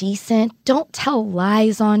be decent. Don't tell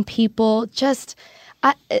lies on people.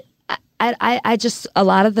 I just, a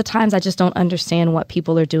lot of the times, I just don't understand what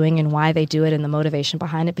people are doing and why they do it and the motivation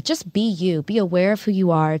behind it. But just be you. Be aware of who you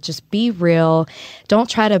are. Just be real. Don't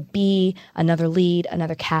try to be another lead,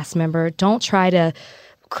 another cast member. Don't try to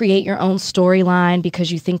create your own storyline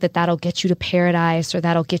because you think that that'll get you to paradise or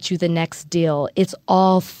that'll get you the next deal. It's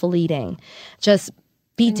all fleeting. Just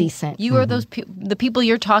be decent. You are those the people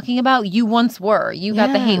you're talking about. You once were. You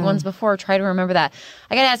got the hate ones before. Try to remember that.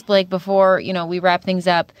 I got to ask Blake before, you know, we wrap things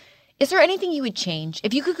up. Is there anything you would change?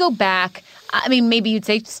 If you could go back, I mean, maybe you'd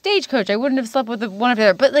say, stagecoach, I wouldn't have slept with one of the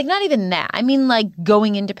other. But, like, not even that. I mean, like,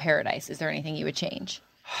 going into paradise, is there anything you would change?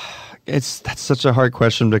 That's such a hard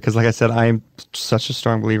question because, like I said, I'm such a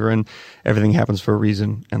strong believer in everything happens for a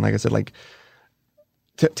reason. And like I said, like,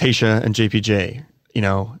 Tayshia and JPJ, you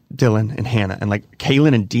know, Dylan and Hannah, and, like,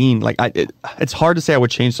 Kaylin and Dean. Like, it's hard to say I would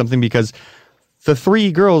change something because the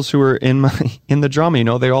 3 girls who were in the drama, you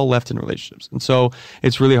know, they all left in relationships. And so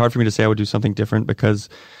it's really hard for me to say I would do something different because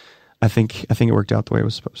I think it worked out the way it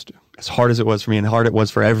was supposed to. As hard as it was for me and hard it was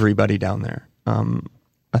for everybody down there,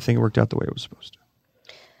 I think it worked out the way it was supposed to.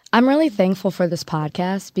 I'm really thankful for this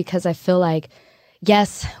podcast because I feel like,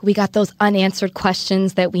 yes, we got those unanswered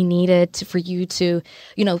questions that we needed for you to,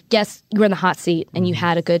 you know, yes, you were in the hot seat and you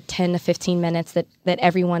had a good 10 to 15 minutes that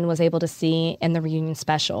everyone was able to see in the reunion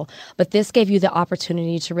special. But this gave you the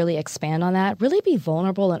opportunity to really expand on that, really be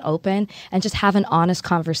vulnerable and open and just have an honest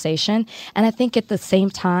conversation. And I think at the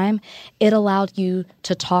same time, it allowed you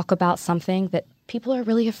to talk about something that people are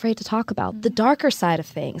really afraid to talk about, the darker side of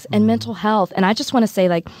things and mental health. And I just want to say,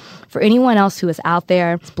 like, for anyone else who is out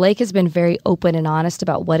there, Blake has been very open and honest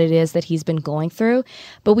about what it is that he's been going through,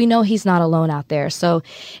 but we know he's not alone out there. So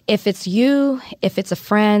if it's you, if it's a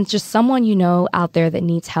friend, just someone you know out there that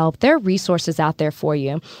needs help, there are resources out there for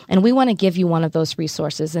you. And we want to give you one of those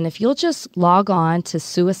resources. And if you'll just log on to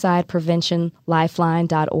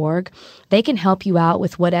suicidepreventionlifeline.org, they can help you out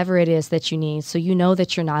with whatever it is that you need. So you know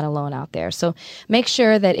that you're not alone out there. So make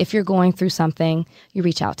sure that if you're going through something, you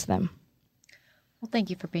reach out to them. Well, thank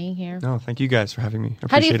you for being here. No, thank you guys for having me.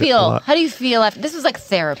 How do you feel? How do you feel after this? Was like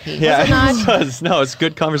therapy. Yeah, it was. No, it's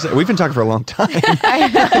good conversation. We've been talking for a long time.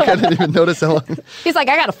 I didn't even notice how long. He's like,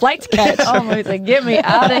 I got a flight to catch. He's like, get me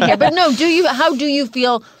out of here. But no, how do you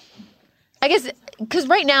feel? I guess because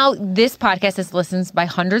right now this podcast is listened by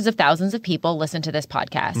hundreds of thousands of people. Listen to this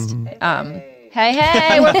podcast.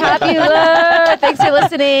 Hey, we're popular. Thanks for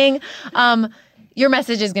listening. Your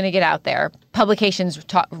message is going to get out there. Publications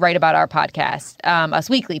write about our podcast. Us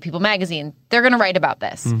Weekly, People Magazine, they're going to write about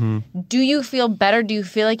this. Do you feel better? Do you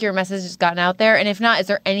feel like your message has gotten out there? And if not, is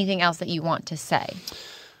there anything else that you want to say?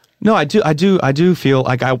 No, I do feel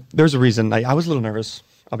like there's a reason. I was a little nervous.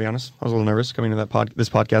 I'll be honest. I was a little nervous coming to this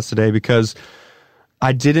podcast today because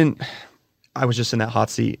I was just in that hot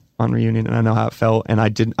seat on Reunion, and I know how it felt. And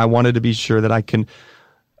I wanted to be sure that I could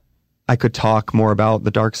talk more about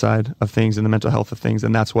the dark side of things and the mental health of things.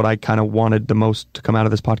 And that's what I kind of wanted the most to come out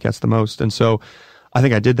of this podcast the most. And so I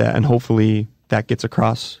think I did that. And hopefully that gets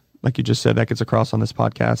across like you just said, that gets across on this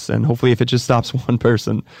podcast. And hopefully if it just stops one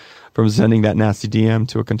person from sending that nasty DM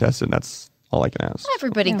to a contestant, that's all I can ask.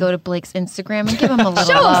 Everybody go to Blake's Instagram and give him a little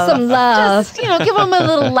Show love. him some love. Just, give him a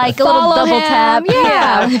little like, a little Follow double him. tap.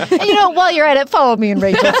 Yeah. And while you're at it, follow me and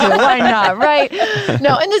Rachel too. Why not, right?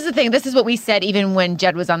 No, and this is the thing. This is what we said even when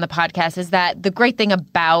Jed was on the podcast, is that the great thing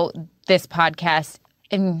about this podcast,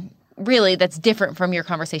 and really that's different from your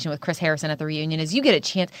conversation with Chris Harrison at the reunion, is you get a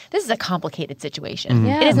chance. This is a complicated situation.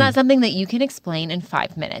 Yeah. It is not something that you can explain in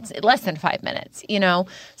 5 minutes, less than 5 minutes,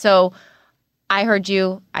 So I heard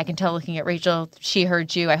you. I can tell looking at Rachel. She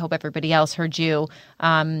heard you. I hope everybody else heard you.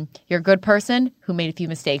 You're a good person who made a few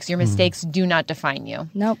mistakes. Your mistakes do not define you.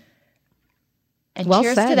 Nope. And Well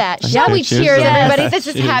cheers said. to that. Thank Shall you. we Cheers cheers, to that. everybody? This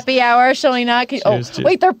is Cheers. happy hour. Shall we not? Cheers.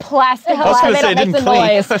 Wait, they're plastic. I was gonna say, They don't didn't make the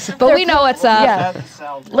clean. noise, but we know what's up. Yeah.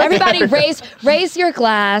 Everybody raise your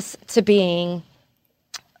glass to being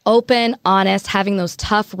open, honest, having those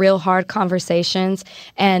tough, real hard conversations,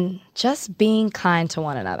 and just being kind to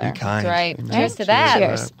one another. Be kind. That's right. Amen. Cheers to that.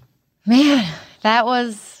 Cheers. Man, that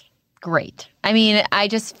was great. I mean, I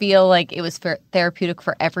just feel like it was therapeutic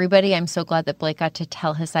for everybody. I'm so glad that Blake got to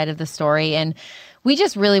tell his side of the story. And we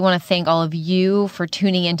just really want to thank all of you for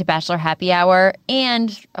tuning into Bachelor Happy Hour.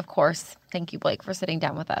 And, of course, thank you, Blake, for sitting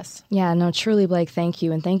down with us. Yeah, no, truly, Blake, thank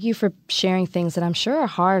you. And thank you for sharing things that I'm sure are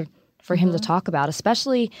hard for him to talk about,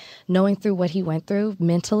 especially knowing through what he went through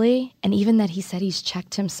mentally, and even that he said he's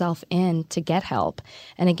checked himself in to get help.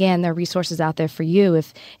 And again, there are resources out there for you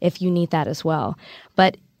if you need that as well.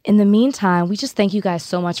 But in the meantime, we just thank you guys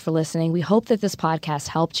so much for listening. We hope that this podcast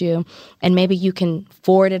helped you, and maybe you can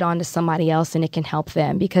forward it on to somebody else and it can help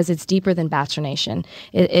them, because it's deeper than Bachelor Nation.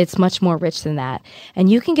 It's much more rich than that. And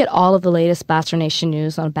you can get all of the latest Bachelor Nation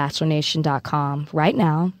news on bachelornation.com right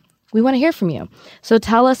now. We want to hear from you. So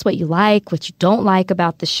tell us what you like, what you don't like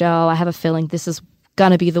about the show. I have a feeling this is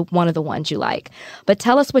going to be one of the ones you like. But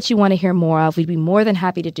tell us what you want to hear more of. We'd be more than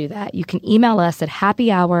happy to do that. You can email us at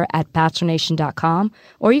happyhour@bachelornation.com,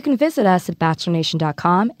 or you can visit us at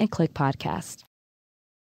bachelornation.com and click podcast.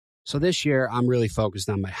 So this year, I'm really focused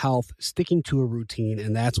on my health, sticking to a routine,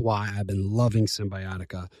 and that's why I've been loving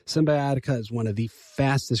Symbiotica. Symbiotica is one of the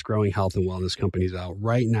fastest growing health and wellness companies out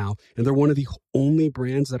right now, and they're one of the only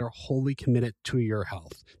brands that are wholly committed to your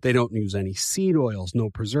health. They don't use any seed oils,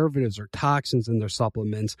 no preservatives or toxins in their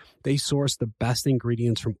supplements. They source the best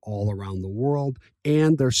ingredients from all around the world,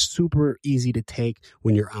 and they're super easy to take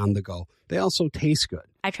when you're on the go. They also taste good.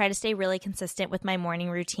 I try to stay really consistent with my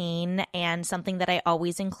morning routine, and something that I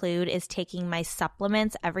always include is taking my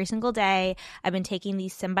supplements every single day. I've been taking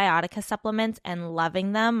these Symbiotica supplements and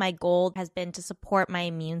loving them. My goal has been to support my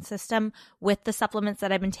immune system with the supplements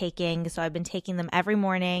that I've been taking. So I've been taking them every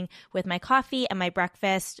morning with my coffee and my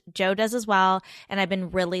breakfast. Joe does as well, and I've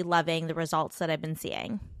been really loving the results that I've been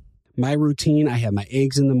seeing. My routine, I have my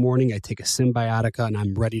eggs in the morning, I take a Symbiotica, and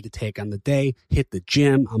I'm ready to take on the day, hit the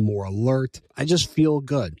gym, I'm more alert. I just feel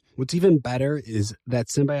good. What's even better is that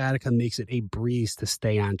Symbiotica makes it a breeze to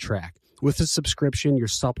stay on track. With a subscription, your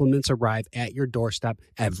supplements arrive at your doorstep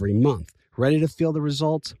every month. Ready to feel the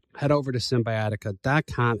results? Head over to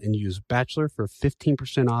Symbiotica.com and use Bachelor for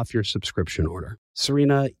 15% off your subscription order.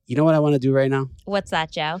 Serena, you know what I want to do right now? What's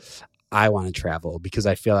that, Joe? I want to travel because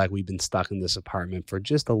I feel like we've been stuck in this apartment for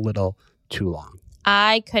just a little too long.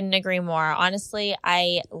 I couldn't agree more. Honestly,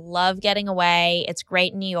 I love getting away. It's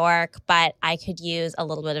great in New York, but I could use a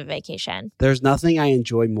little bit of vacation. There's nothing I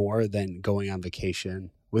enjoy more than going on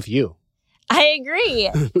vacation with you. I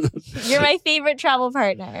agree. You're my favorite travel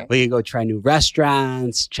partner. We can go try new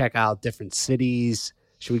restaurants, check out different cities.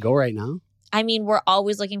 Should we go right now? I mean, we're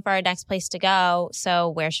always looking for our next place to go. So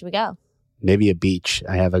where should we go? Maybe a beach.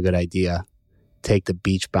 I have a good idea. Take the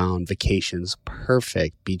Beachbound Vacations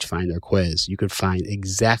Perfect Beach Finder quiz. You could find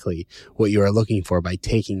exactly what you are looking for by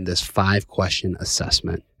taking this 5-question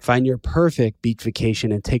assessment. Find your perfect beach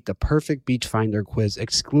vacation and take the Perfect Beach Finder quiz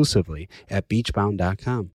exclusively at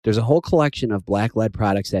beachbound.com. There's a whole collection of Black-led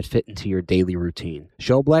products that fit into your daily routine.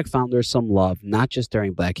 Show Black founders some love, not just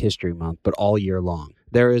during Black History Month, but all year long.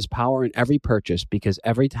 There is power in every purchase because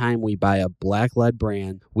every time we buy a Black-led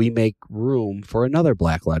brand, we make room for another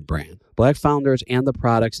Black-led brand. Black founders and the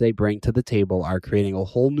products they bring to the table are creating a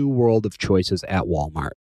whole new world of choices at Walmart.